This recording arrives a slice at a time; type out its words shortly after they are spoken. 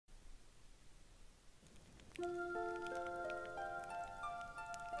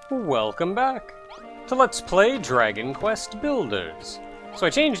Welcome back to Let's Play Dragon Quest Builders. So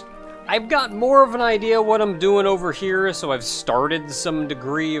I've got more of an idea what I'm doing over here, so I've started some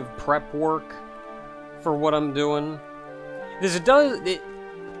degree of prep work for what I'm doing.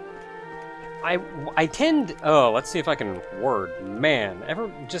 I tend, let's see if I can word. Man,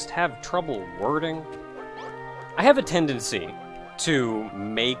 ever just have trouble wording? I have a tendency to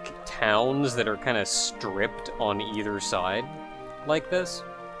make towns that are kind of stripped on either side like this.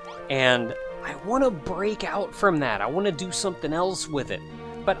 And I want to break out from that. I want to do something else with it.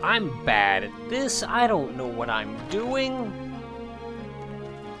 But I'm bad at this. I don't know what I'm doing.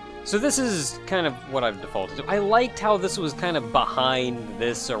 So this is kind of what I've defaulted to. I liked how this was kind of behind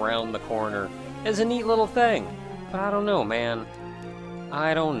this around the corner as a neat little thing. But I don't know, man.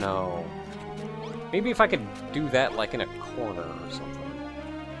 I don't know. Maybe if I could do that like in a corner or something.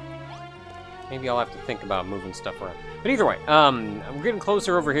 Maybe I'll have to think about moving stuff around. But either way, we're getting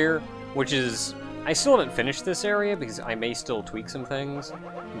closer over here, which is... I still haven't finished this area because I may still tweak some things,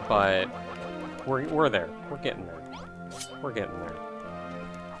 but we're there. We're getting there. We're getting there.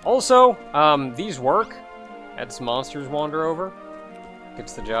 Also, these work. Had some monsters wander over.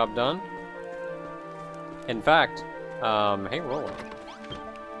 Gets the job done. In fact, hey, Roland.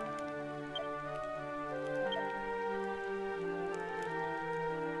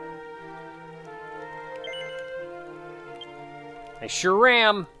 I sure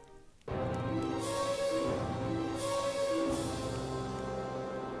am.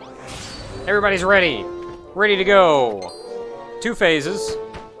 Everybody's ready. Ready to go. 2 phases.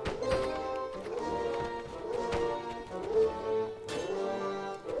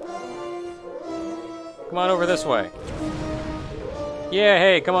 Come on over this way. Yeah,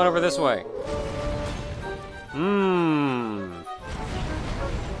 hey, come on over this way. Mmm.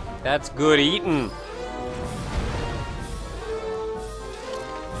 That's good eating.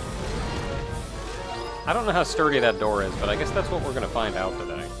 I don't know how sturdy that door is, but I guess that's what we're gonna find out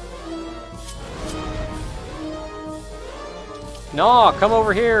today. No, come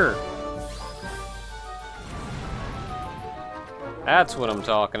over here! That's what I'm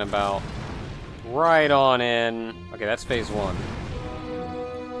talking about. Right on in. Okay, that's phase 1.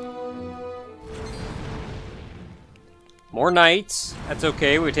 More knights. That's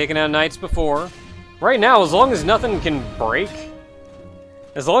okay, we've taken out knights before. Right now, as long as nothing can break...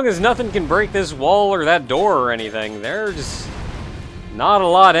 As long as nothing can break this wall or that door or anything, there's not a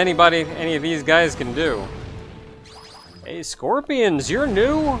lot any of these guys can do. Hey, Scorpions, you're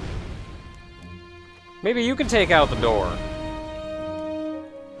new? Maybe you can take out the door.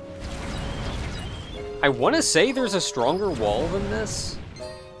 I want to say there's a stronger wall than this.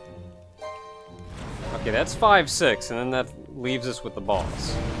 Okay, that's 5-6, and then that leaves us with the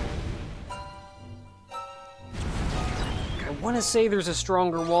boss. I want to say there's a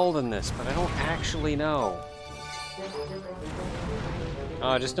stronger wall than this, but I don't actually know.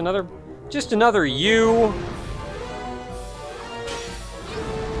 Just another you.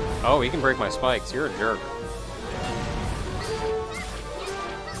 Oh, he can break my spikes. You're a jerk.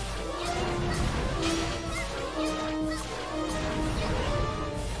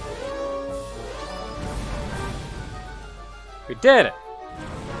 We did it.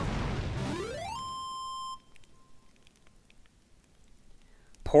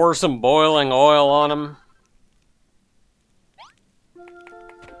 Pour some boiling oil on him.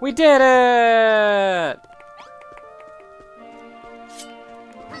 We did it!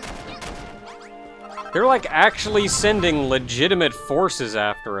 They're like actually sending legitimate forces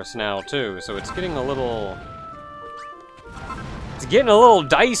after us now too, so it's getting a little... It's getting a little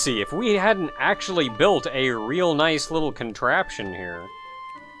dicey if we hadn't actually built a real nice little contraption here.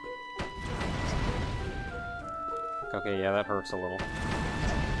 Okay, yeah, that hurts a little.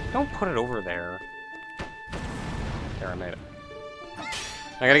 Don't put it over there. There, I made it.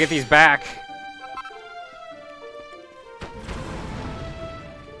 I gotta get these back.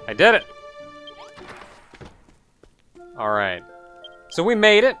 I did it! Alright. So we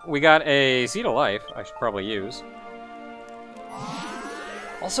made it. We got a Seed of Life I should probably use.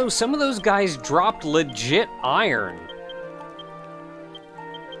 Also, some of those guys dropped legit iron.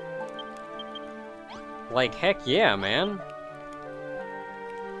 Like, heck yeah, man.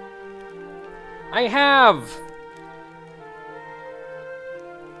 I have!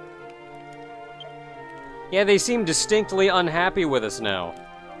 Yeah, they seem distinctly unhappy with us now.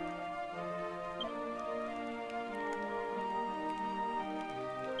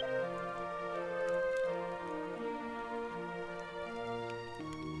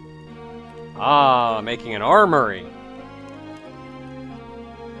 Ah, making an armory.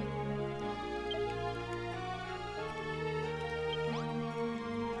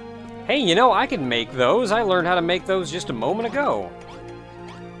 Hey, you know, I can make those. I learned how to make those just a moment ago.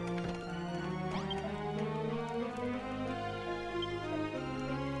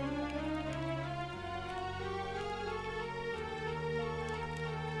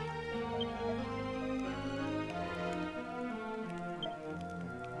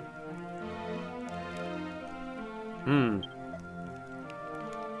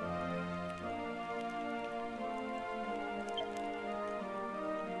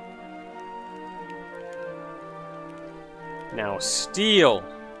 Now, steel.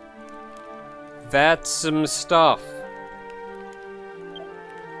 That's some stuff.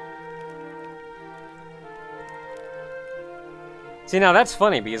 See, now that's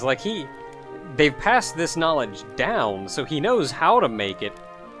funny, because, like, they've passed this knowledge down, so he knows how to make it.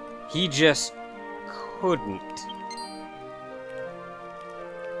 He just couldn't.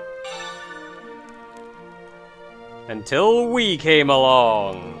 Until we came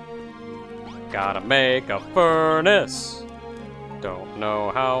along. Gotta make a furnace. Don't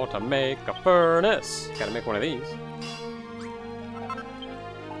know how to make a furnace. Gotta make one of these.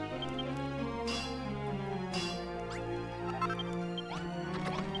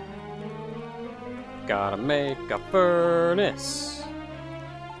 Gotta make a furnace.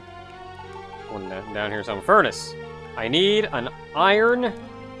 One down here, some furnace. I need an iron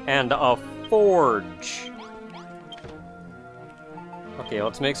and a forge. Okay,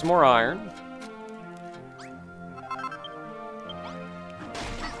 let's make some more iron.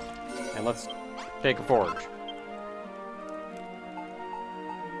 And let's take a forge.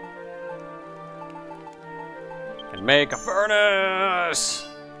 And make a furnace!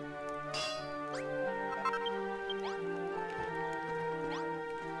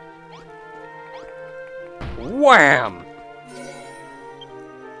 Wham!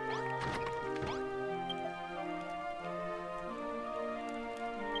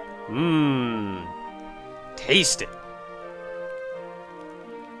 Mmm. Taste it.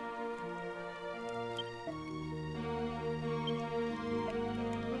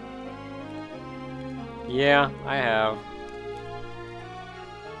 Yeah, I have.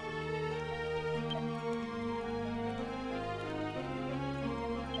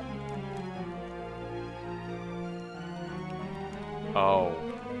 Oh.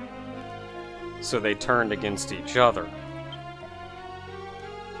 So they turned against each other.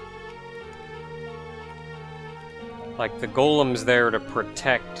 Like, the golem's there to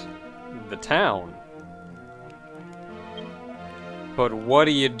protect the town. But what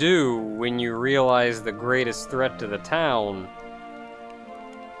do you do when you realize the greatest threat to the town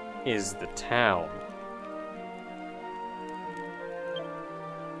is the town?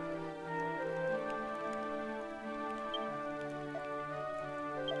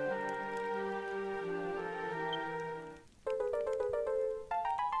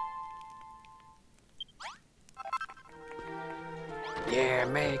 Yeah,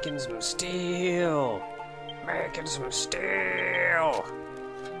 making some steel. Making some steel.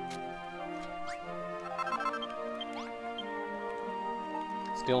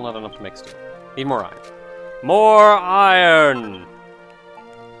 Still not enough to make steel. Need more iron. More iron!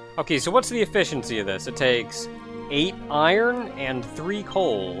 Okay, so what's the efficiency of this? It takes 8 iron and 3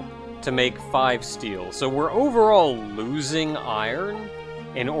 coal to make 5 steel. So we're overall losing iron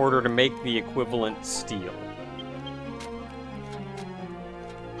in order to make the equivalent steel.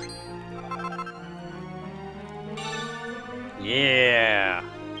 Yeah.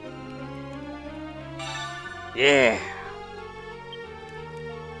 Yeah.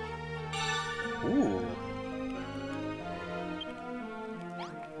 Ooh.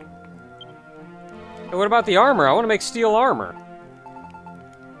 Hey, what about the armor? I want to make steel armor.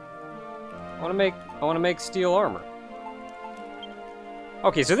 I want to make steel armor.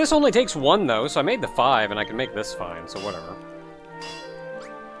 Okay, so this only takes 1 though, so I made the 5 and I can make this fine, so whatever.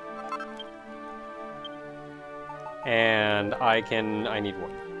 And I need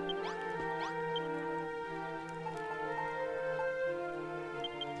wood.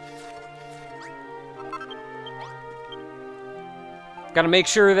 Gotta make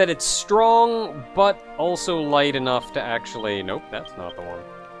sure that it's strong, but also light enough to actually... Nope, that's not the one.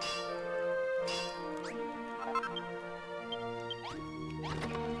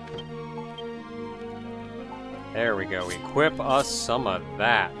 There we go. Equip us some of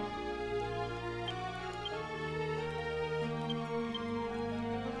that.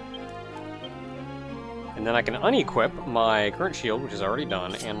 And then I can unequip my current shield, which is already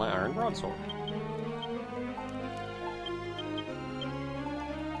done, and my iron broadsword.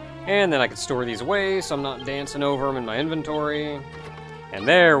 And then I can store these away, so I'm not dancing over them in my inventory. And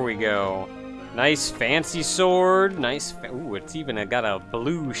there we go. Nice fancy sword. Nice. Ooh, it's even got a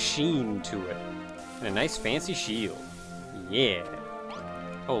blue sheen to it. And a nice fancy shield. Yeah.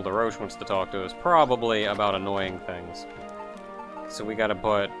 Oh, LaRoche wants to talk to us. Probably about annoying things. So we gotta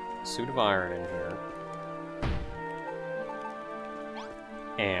put a suit of iron in here.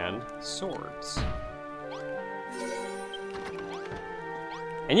 And swords.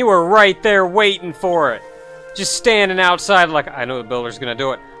 And you were right there waiting for it. Just standing outside like, I know the builder's gonna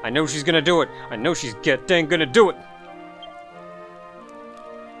do it. I know she's gonna do it. I know she's dang gonna do it.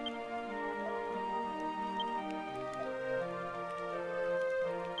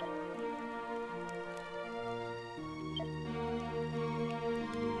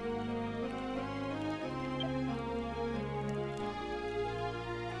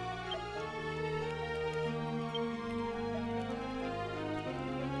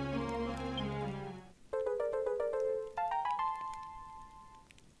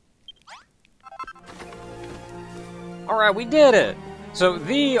 Alright, we did it! So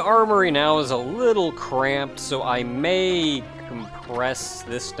the armory now is a little cramped, so I may compress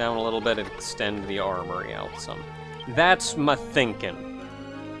this down a little bit and extend the armory out some. That's my thinking.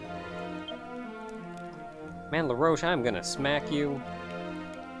 Man, LaRoche, I'm gonna smack you.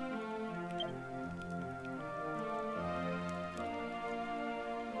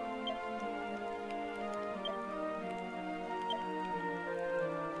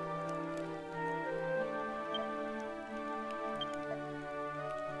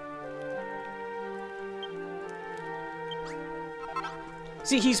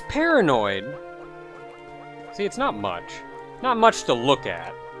 See, he's paranoid. See, it's not much. Not much to look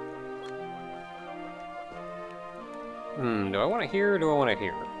at. Do I want it here or do I want it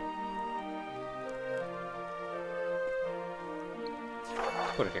here?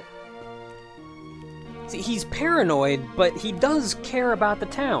 Put it here. See, he's paranoid, but he does care about the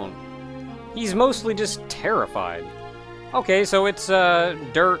town. He's mostly just terrified. Okay, so it's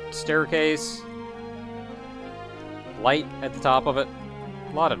dirt, staircase, light at the top of it.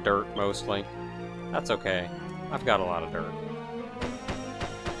 A lot of dirt, mostly. That's okay. I've got a lot of dirt.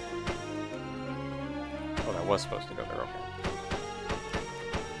 Oh, that was supposed to go there, okay.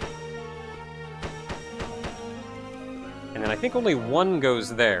 And then I think only one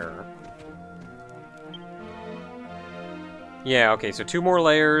goes there. Yeah, okay, so 2 more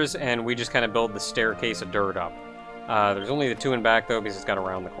layers, and we just kind of build the staircase of dirt up. There's only the 2 in back, though, because it's got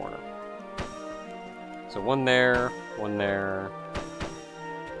around the corner. So 1 there, 1 there.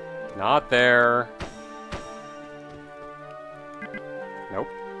 Not there. Nope.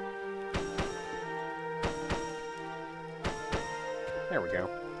 There we go.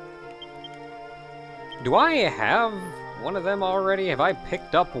 Do I have one of them already? Have I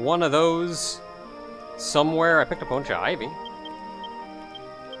picked up one of those somewhere? I picked up a bunch of ivy.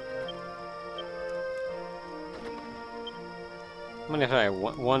 How many did I have?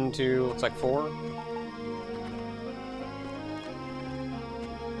 1, 2, looks like 4.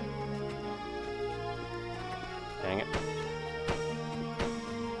 Dang it.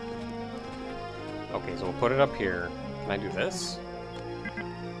 Okay, so we'll put it up here. Can I do this?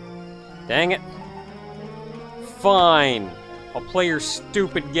 Dang it. Fine. I'll play your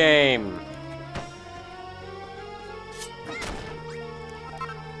stupid game.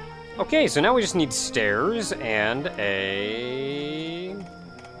 Okay, so now we just need stairs and a...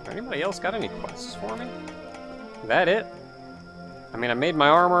 Anybody else got any quests for me? Is that it? I mean, I made my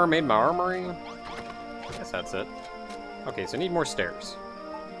armor, made my armory. I guess that's it. Okay, so I need more stairs.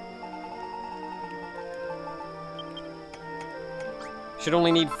 Should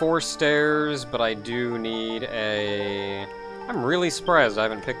only need 4 stairs, but I do need a... I'm really surprised I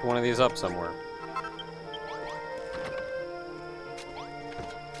haven't picked one of these up somewhere.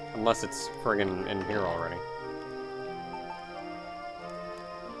 Unless it's friggin' in here already.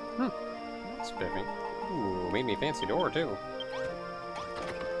 That's spiffy. Ooh, made me a fancy door, too.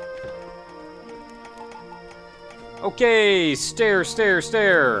 Okay, stair, stair,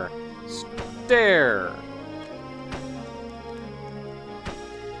 stair. Stair.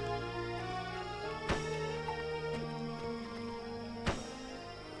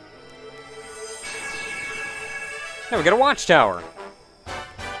 Now we got a watchtower.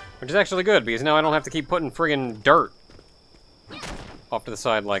 Which is actually good, because now I don't have to keep putting friggin' dirt off to the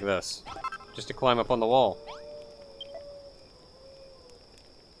side like this. Just to climb up on the wall.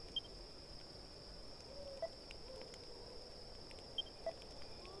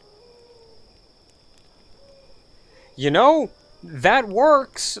 You know, that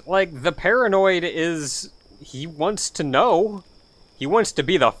works. Like, the paranoid is... He wants to know. He wants to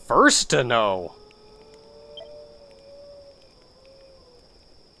be the first to know.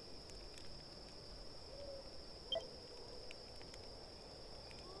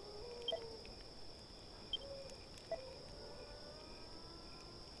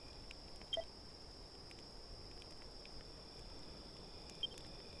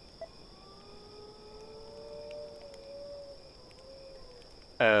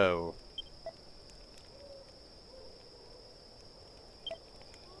 Oh.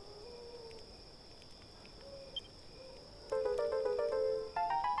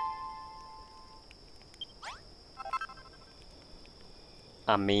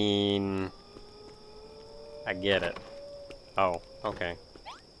 I mean... I get it. Oh, okay.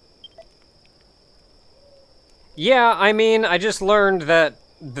 Yeah, I mean, I just learned that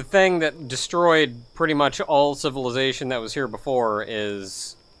the thing that destroyed pretty much all civilization that was here before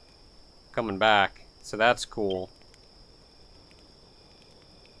is coming back, so that's cool.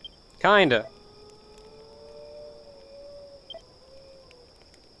 Kinda.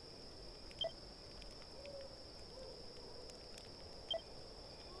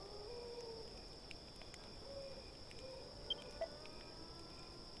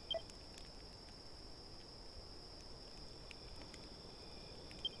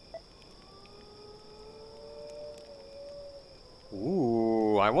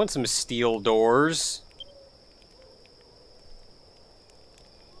 Ooh, I want some steel doors.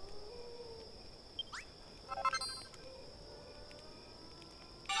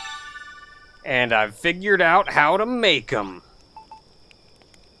 And I've figured out how to make them.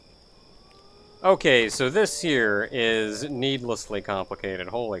 Okay, so this here is needlessly complicated.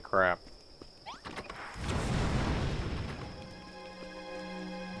 Holy crap.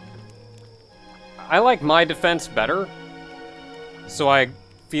 I like my defense better. So I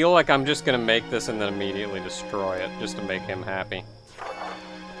feel like I'm just gonna make this and then immediately destroy it, just to make him happy.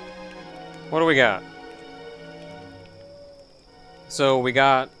 What do we got? So we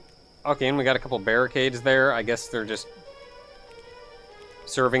got... Okay, and we got a couple barricades there. I guess they're just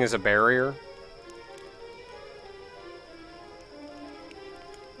serving as a barrier.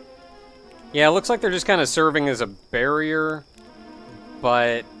 Yeah, it looks like they're just kind of serving as a barrier,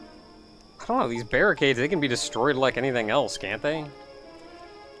 but... I don't know, these barricades, they can be destroyed like anything else, can't they?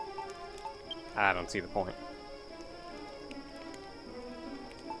 I don't see the point.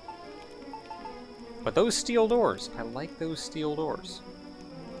 But those steel doors, I like those steel doors.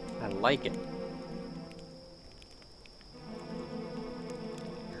 I like it.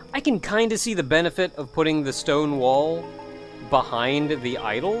 I can kind of see the benefit of putting the stone wall behind the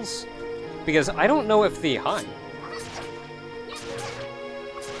idols, because I don't know if the... Hi.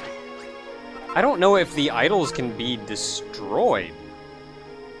 I don't know if the idols can be destroyed.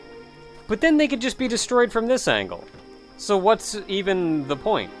 But then they could just be destroyed from this angle. So what's even the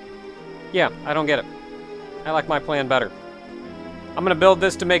point? Yeah, I don't get it. I like my plan better. I'm gonna build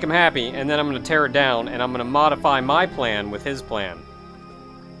this to make him happy, and then I'm gonna tear it down, and I'm gonna modify my plan with his plan.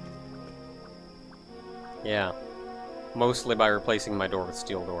 Yeah. Mostly by replacing my door with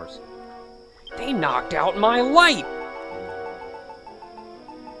steel doors. They knocked out my light!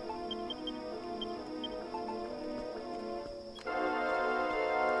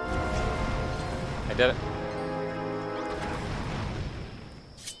 I did it.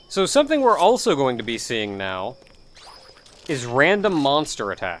 So something we're also going to be seeing now is random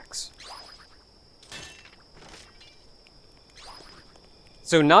monster attacks.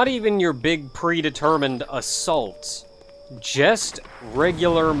 So not even your big predetermined assaults, just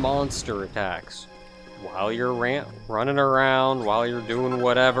regular monster attacks. While you're running around, while you're doing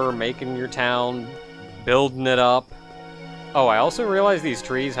whatever, making your town, building it up. Oh, I also realized these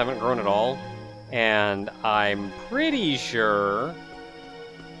trees haven't grown at all. And I'm pretty sure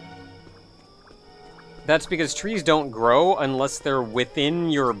that's because trees don't grow unless they're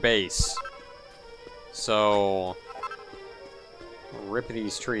within your base. So, rip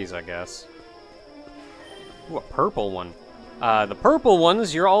these trees, I guess. Ooh, a purple one. The purple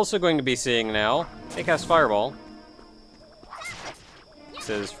ones you're also going to be seeing now. They cast Fireball.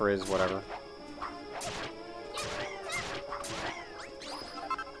 Fizz, Frizz, whatever.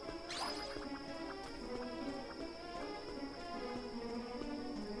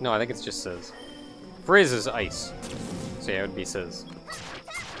 No, I think it's just Sizz. Frizz is ice. So yeah, it would be Sizz.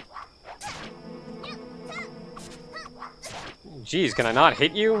 Jeez, can I not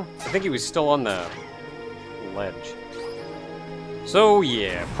hit you? I think he was still on the ledge. So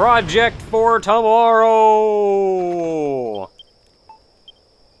yeah, project for tomorrow!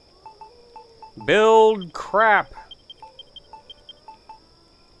 Build crap.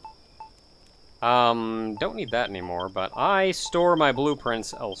 Don't need that anymore, but I store my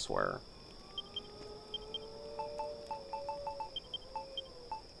blueprints elsewhere.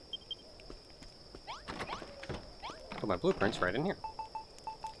 Put my blueprints right in here.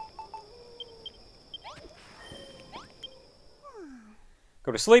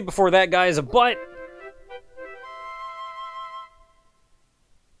 Go to sleep before that guy is a butt!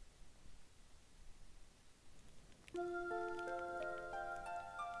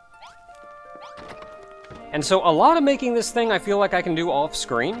 And so a lot of making this thing I feel like I can do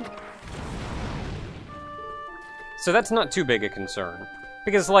off-screen. So that's not too big a concern.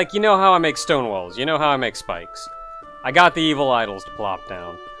 Because, like, you know how I make stone walls, you know how I make spikes. I got the evil idols to plop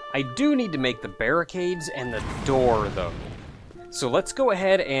down. I do need to make the barricades and the door, though. So let's go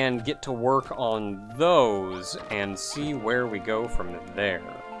ahead and get to work on those and see where we go from there.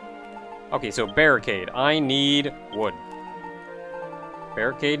 Okay, so barricade. I need wood.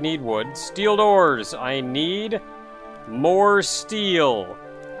 Barricade need wood. Steel doors. I need more steel.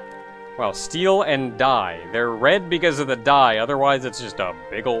 Well, steel and dye. They're red because of the dye, otherwise it's just a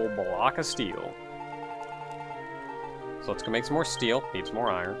big old block of steel. So let's go make some more steel. Need some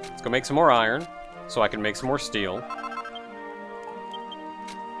more iron. Let's go make some more iron so I can make some more steel.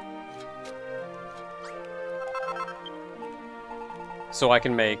 So I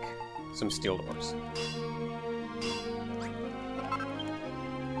can make some steel doors.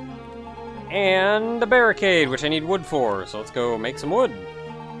 And a barricade, which I need wood for, so let's go make some wood.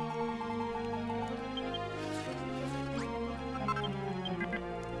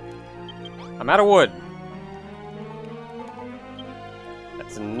 I'm out of wood.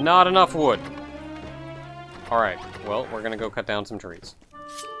 That's not enough wood. Alright, well, we're gonna go cut down some trees.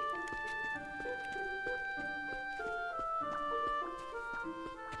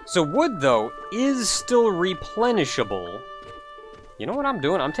 So wood, though, is still replenishable. You know what I'm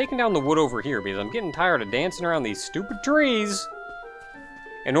doing? I'm taking down the wood over here because I'm getting tired of dancing around these stupid trees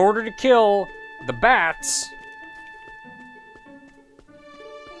in order to kill the bats.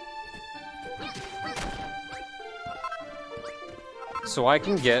 So I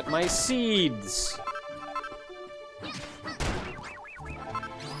can get my seeds.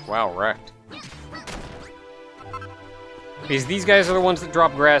 Wow, wrecked. Because these guys are the ones that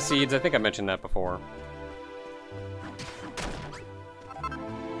drop grass seeds. I think I mentioned that before.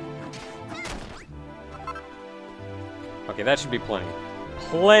 Okay, that should be plenty.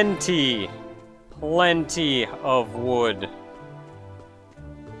 Plenty of wood.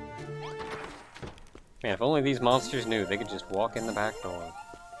 Man, if only these monsters knew, they could just walk in the back door.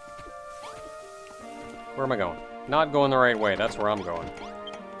 Where am I going? Not going the right way, that's where I'm going.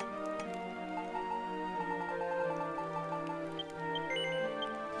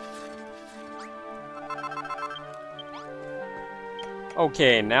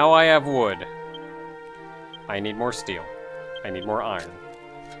 Okay, now I have wood. I need more steel. I need more iron.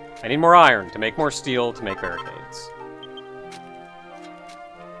 I need more iron to make more steel to make barricades.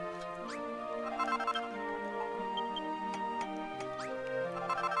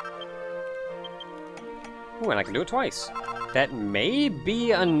 Ooh, and I can do it twice. That may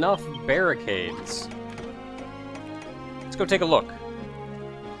be enough barricades. Let's go take a look.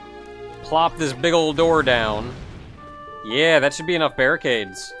 Plop this big old door down. Yeah, that should be enough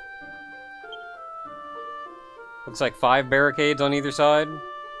barricades. Looks like 5 barricades on either side.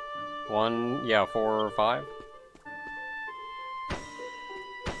 1, yeah, 4 or 5.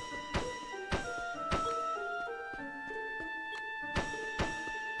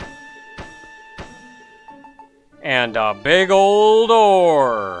 And a big old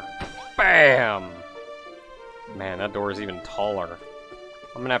door. Bam! Man, that door is even taller.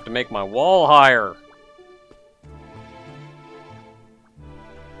 I'm gonna have to make my wall higher.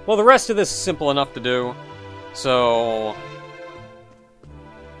 Well, the rest of this is simple enough to do. So...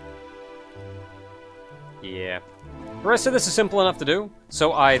 yeah. The rest of this is simple enough to do.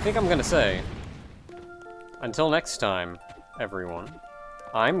 So I think I'm gonna say... until next time, everyone.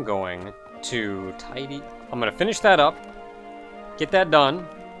 I'm going to tidy... I'm gonna finish that up. Get that done.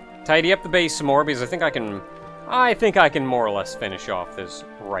 Tidy up the base some more, because I think I can more or less finish off this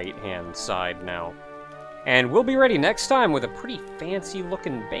right-hand side now. And we'll be ready next time with a pretty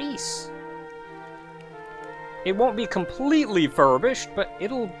fancy-looking base. It won't be completely furbished, but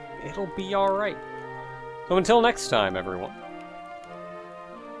it'll be alright. So until next time, everyone.